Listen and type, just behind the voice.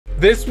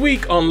This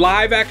week on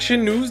Live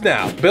Action News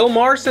Now, Bill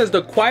Maher says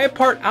the quiet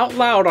part out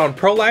loud on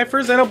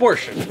pro-lifers and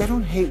abortion. They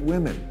don't hate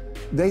women.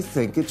 They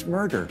think it's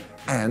murder.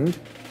 And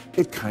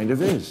it kind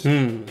of is.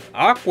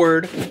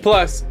 Awkward.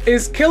 Plus,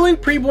 is killing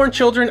preborn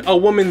children a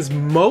woman's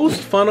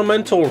most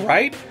fundamental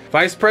right?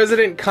 Vice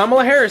President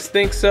Kamala Harris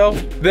thinks so.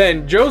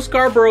 Then Joe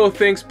Scarborough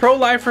thinks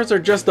pro-lifers are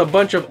just a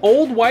bunch of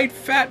old white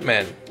fat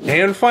men.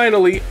 And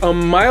finally, a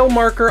mile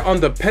marker on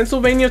the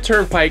Pennsylvania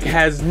Turnpike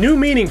has new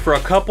meaning for a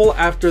couple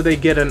after they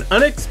get an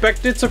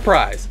unexpected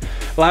surprise.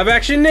 Live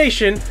Action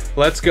Nation,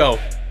 let's go.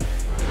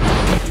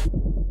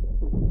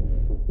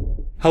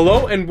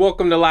 Hello and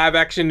welcome to Live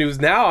Action News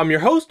Now. I'm your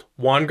host,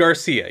 Juan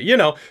Garcia. You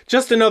know,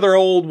 just another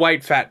old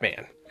white fat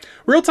man.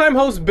 Real-time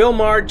host Bill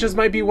Maher just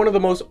might be one of the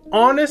most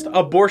honest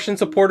abortion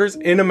supporters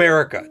in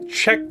America.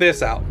 Check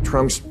this out.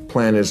 Trump's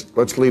plan is,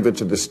 let's leave it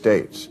to the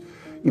states.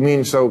 You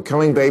mean so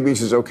killing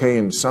babies is okay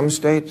in some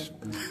states?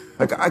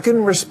 Like, I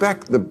can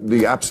respect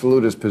the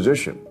absolutist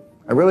position.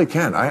 I really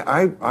can.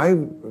 I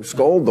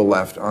scold the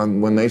left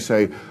on when they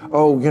say,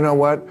 oh, you know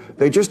what?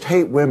 They just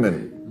hate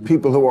women.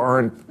 People who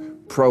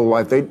aren't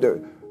pro-life,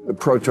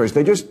 pro-choice.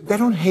 They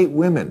don't hate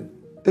women.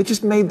 They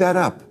just made that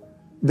up.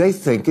 They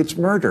think it's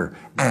murder.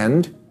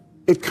 And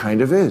it kind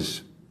of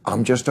is.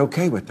 I'm just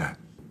okay with that.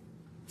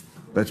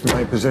 That's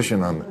my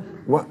position on it.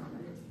 What?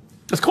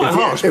 That's quite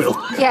harsh, Bill.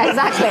 Yeah,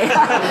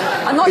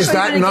 exactly. I'm not Is sure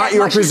that not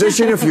your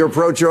position if you're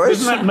pro-choice?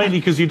 Isn't that mainly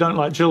because you don't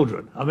like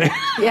children? I mean,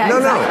 Yeah, No,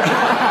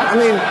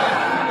 exactly. no.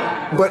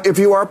 I mean, but if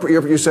you are,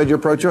 you said you're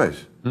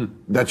pro-choice.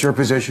 That's your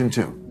position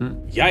too.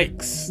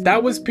 Yikes.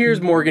 That was Piers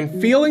Morgan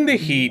feeling the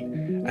heat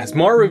as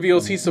Maher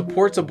reveals he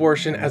supports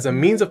abortion as a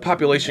means of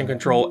population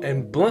control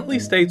and bluntly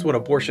states what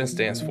abortion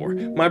stands for.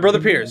 My brother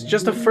Piers,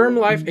 just affirm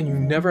life and you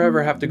never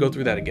ever have to go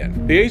through that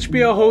again. The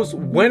HBO host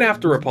went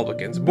after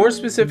Republicans, more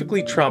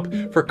specifically Trump,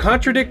 for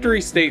contradictory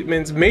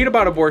statements made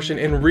about abortion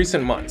in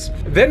recent months.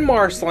 Then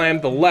Maher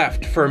slammed the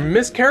left for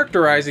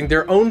mischaracterizing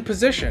their own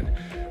position.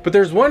 But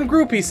there's one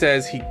group he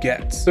says he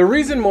gets. The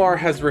reason Maher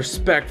has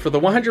respect for the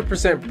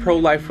 100%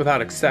 pro-life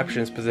without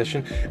exceptions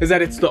position is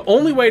that it's the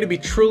only way to be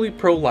truly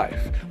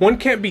pro-life. One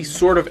can't be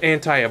sort of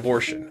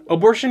anti-abortion.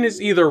 Abortion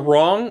is either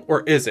wrong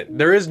or isn't.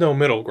 There is no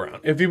middle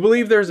ground. If you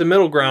believe there's a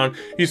middle ground,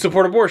 you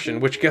support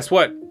abortion, which guess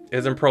what?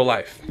 Isn't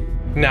pro-life.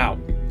 Now,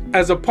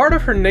 as a part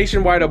of her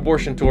nationwide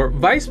abortion tour,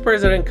 Vice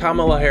President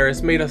Kamala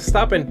Harris made a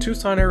stop in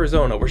Tucson,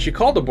 Arizona, where she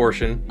called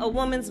abortion a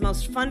woman's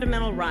most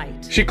fundamental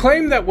right. She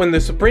claimed that when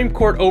the Supreme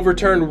Court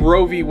overturned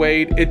Roe v.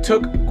 Wade, it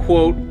took,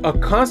 quote, a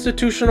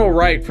constitutional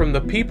right from the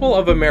people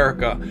of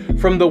America,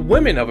 from the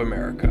women of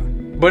America.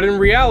 But in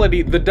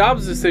reality, the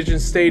Dobbs decision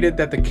stated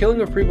that the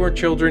killing of preborn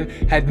children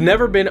had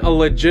never been a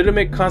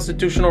legitimate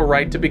constitutional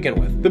right to begin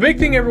with. The big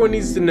thing everyone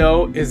needs to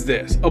know is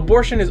this: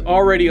 abortion is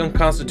already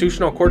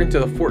unconstitutional according to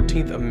the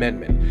 14th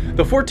Amendment.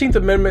 The 14th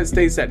Amendment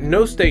states that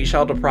no state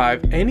shall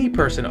deprive any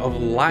person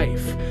of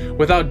life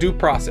without due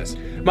process.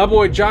 My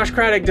boy Josh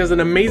Craddock does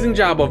an amazing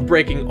job of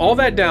breaking all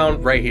that down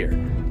right here.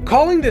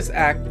 Calling this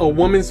act a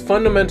woman's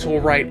fundamental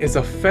right is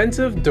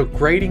offensive,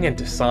 degrading, and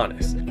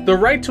dishonest. The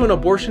right to an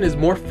abortion is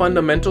more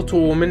fundamental to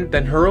a woman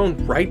than her own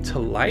right to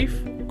life?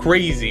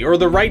 Crazy. Or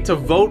the right to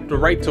vote, the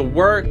right to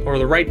work, or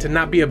the right to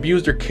not be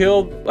abused or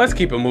killed? Let's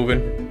keep it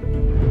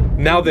moving.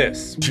 Now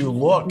this. You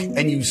look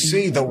and you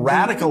see the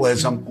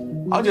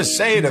radicalism, I'll just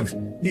say it, of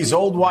these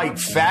old white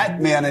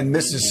fat men in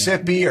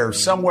Mississippi or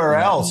somewhere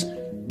else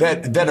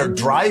that are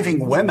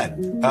driving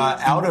women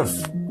out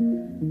of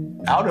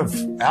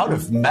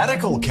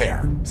medical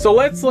care. So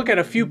let's look at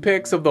a few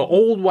pics of the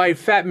old white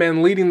fat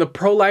men leading the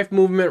pro-life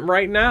movement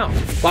right now.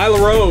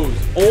 Lila Rose,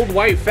 old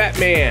white fat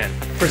man.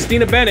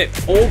 Christina Bennett,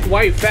 old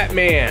white fat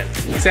man.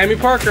 Sammy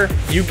Parker,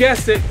 you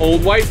guessed it,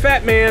 old white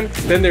fat man.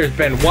 Then there's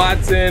Ben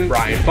Watson,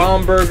 Brian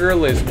Baumberger,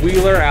 Liz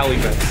Wheeler, Allie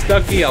Beth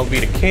Stuckey,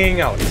 Alveda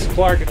King, Alex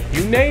Clark,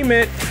 you name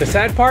it. The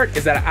sad part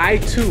is that I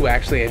too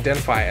actually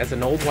identify as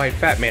an old white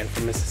fat man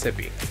from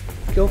Mississippi.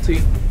 Guilty.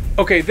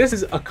 Okay, this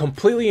is a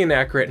completely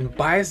inaccurate and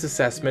biased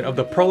assessment of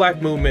the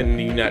pro-life movement in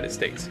the United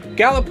States.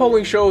 Gallup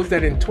polling shows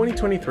that in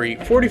 2023,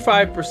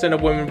 45%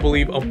 of women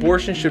believe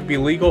abortion should be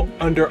legal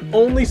under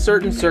only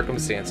certain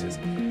circumstances.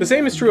 The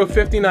same is true of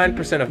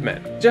 59% of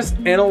men. Just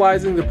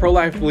analyzing the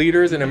pro-life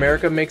leaders in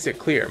America makes it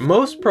clear.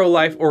 Most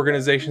pro-life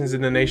organizations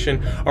in the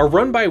nation are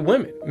run by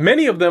women,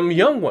 many of them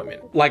young women,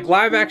 like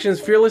Live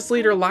Action's fearless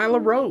leader Lila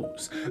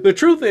Rose. The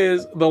truth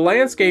is, the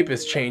landscape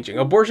is changing.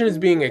 Abortion is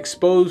being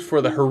exposed for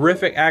the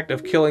horrific act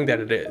of killing that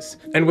it is.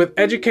 And with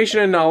education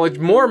and knowledge,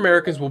 more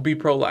Americans will be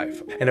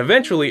pro-life. And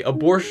eventually,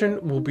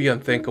 abortion will be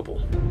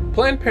unthinkable.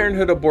 Planned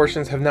Parenthood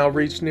abortions have now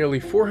reached nearly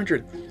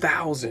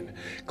 400,000,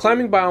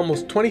 climbing by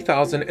almost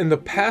 20,000 in the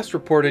past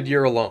reported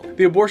year alone.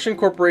 The Abortion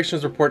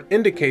Corporation's report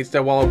indicates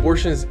that while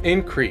abortions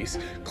increase,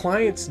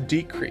 clients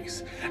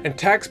decrease, and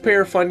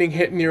taxpayer funding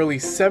hit nearly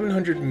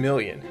 $700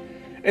 million.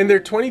 In their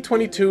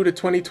 2022 to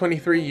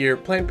 2023 year,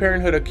 Planned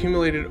Parenthood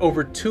accumulated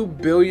over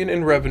 $2 billion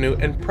in revenue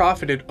and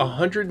profited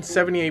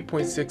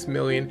 $178.6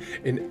 million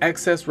in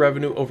excess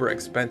revenue over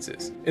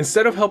expenses.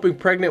 Instead of helping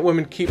pregnant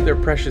women keep their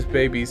precious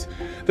babies,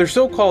 their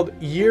so-called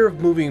Year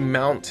of Moving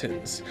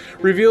Mountains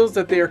reveals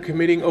that they are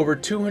committing over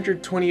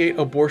 228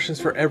 abortions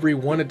for every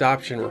one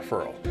adoption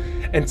referral,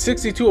 and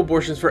 62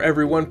 abortions for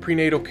every one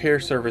prenatal care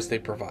service they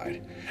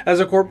provide. As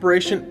a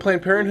corporation,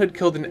 Planned Parenthood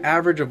killed an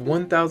average of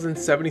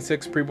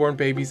 1,076 preborn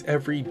babies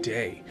every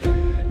day,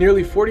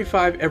 nearly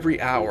 45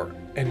 every hour,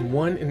 and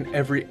 1 in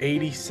every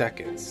 80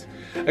 seconds.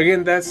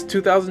 Again, that's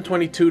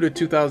 2022 to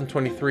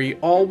 2023,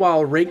 all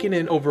while raking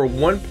in over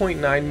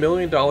 $1.9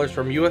 million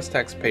from US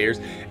taxpayers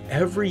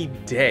every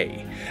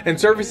day, and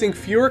servicing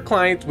fewer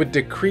clients with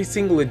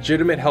decreasing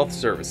legitimate health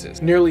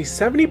services. Nearly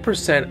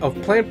 70% of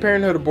Planned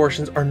Parenthood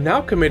abortions are now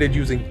committed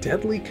using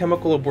deadly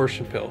chemical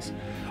abortion pills,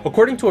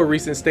 according to a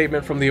recent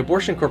statement from the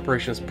Abortion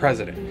Corporation's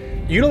president.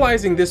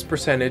 Utilizing this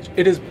percentage,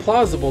 it is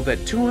plausible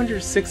that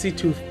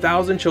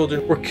 262,000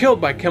 children were killed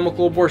by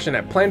chemical abortion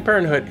at Planned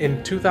Parenthood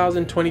in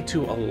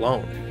 2022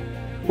 alone.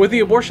 With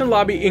the abortion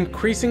lobby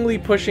increasingly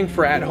pushing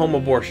for at-home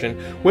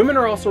abortion, women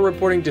are also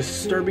reporting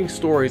disturbing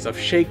stories of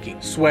shaking,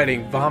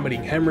 sweating,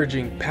 vomiting,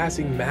 hemorrhaging,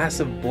 passing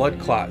massive blood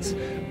clots,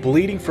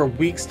 bleeding for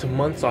weeks to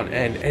months on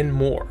end, and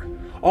more.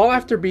 All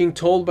after being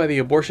told by the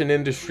abortion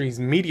industry's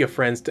media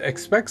friends to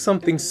expect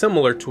something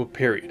similar to a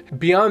period.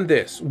 Beyond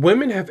this,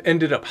 women have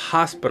ended up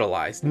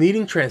hospitalized,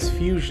 needing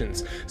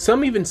transfusions,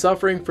 some even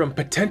suffering from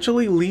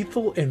potentially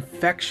lethal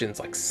infections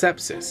like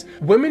sepsis.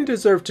 Women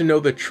deserve to know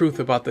the truth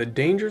about the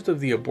dangers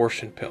of the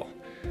abortion pill.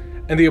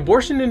 And the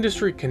abortion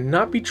industry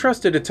cannot be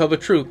trusted to tell the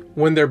truth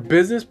when their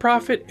business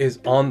profit is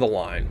on the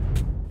line.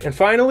 And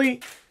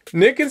finally,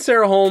 Nick and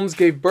Sarah Holmes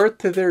gave birth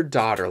to their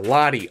daughter,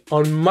 Lottie,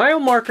 on mile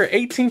marker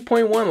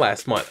 18.1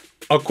 last month,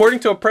 according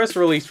to a press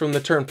release from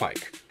the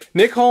Turnpike.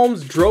 Nick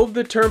Holmes drove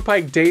the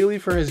Turnpike daily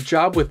for his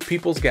job with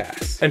People's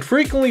Gas, and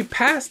frequently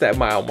passed that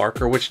mile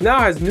marker, which now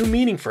has new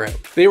meaning for him.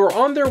 They were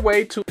on their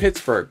way to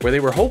Pittsburgh, where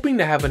they were hoping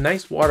to have a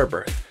nice water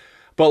birth.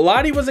 But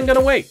Lottie wasn't gonna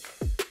wait.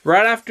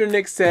 Right after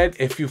Nick said,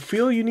 "If you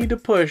feel you need to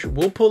push,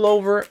 we'll pull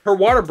over," her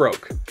water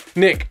broke.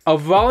 Nick, a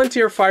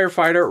volunteer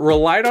firefighter,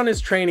 relied on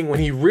his training when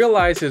he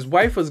realized his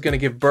wife was gonna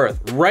give birth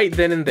right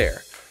then and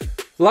there.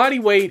 Lottie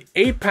weighed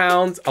 8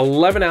 pounds,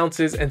 11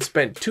 ounces, and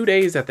spent 2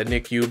 days at the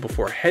NICU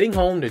before heading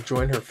home to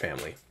join her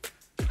family.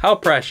 How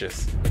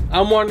precious.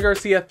 I'm Juan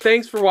Garcia.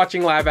 Thanks for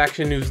watching Live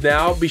Action News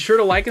Now. Be sure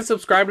to like and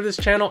subscribe to this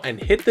channel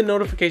and hit the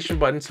notification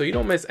button so you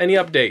don't miss any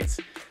updates.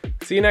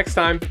 See you next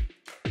time.